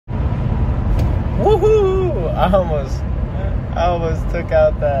Woohoo! I almost took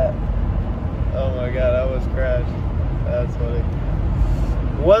out that. Oh my god, I almost crashed. That's funny.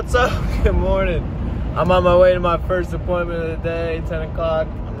 What's up? Good morning. I'm on my way to my first appointment of the day, 10 o'clock.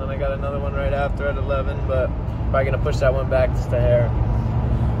 And then I got another one right after at 11, but probably gonna push that one back just a hair.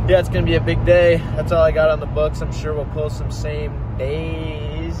 Yeah, it's gonna be a big day. That's all I got on the books. I'm sure we'll pull some same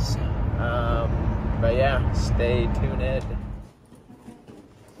days. But yeah, stay tuned.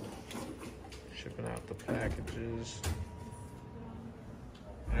 Shipping out the packages.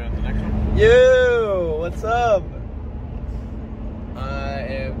 Yeah, the next one. Yo, what's up? I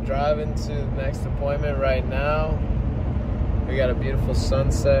am driving to the next appointment right now. We got a beautiful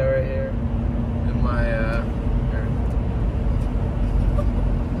sunset right here in my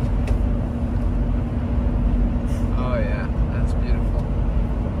oh yeah, that's beautiful.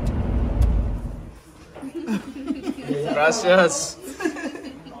 Gracias.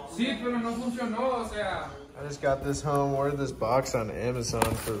 Sí, pero no funcionó, o sea. I just got this home, ordered this box on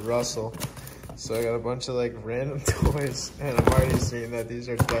Amazon for Russell. So I got a bunch of like random toys, and I'm already seeing that these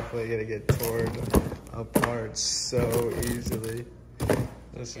are definitely gonna get torn apart so easily.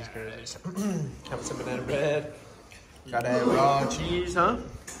 This is crazy. Have some banana bread. Gotta have raw cheese, huh?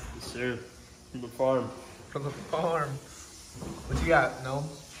 Yes, sir. From the farm. From the farm. What you got, no?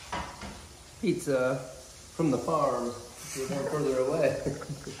 Pizza from the farm. We're more further away.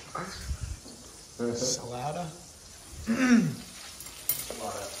 Salada. A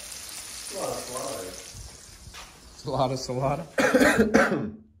lot of slaughter. It's a lot of salada.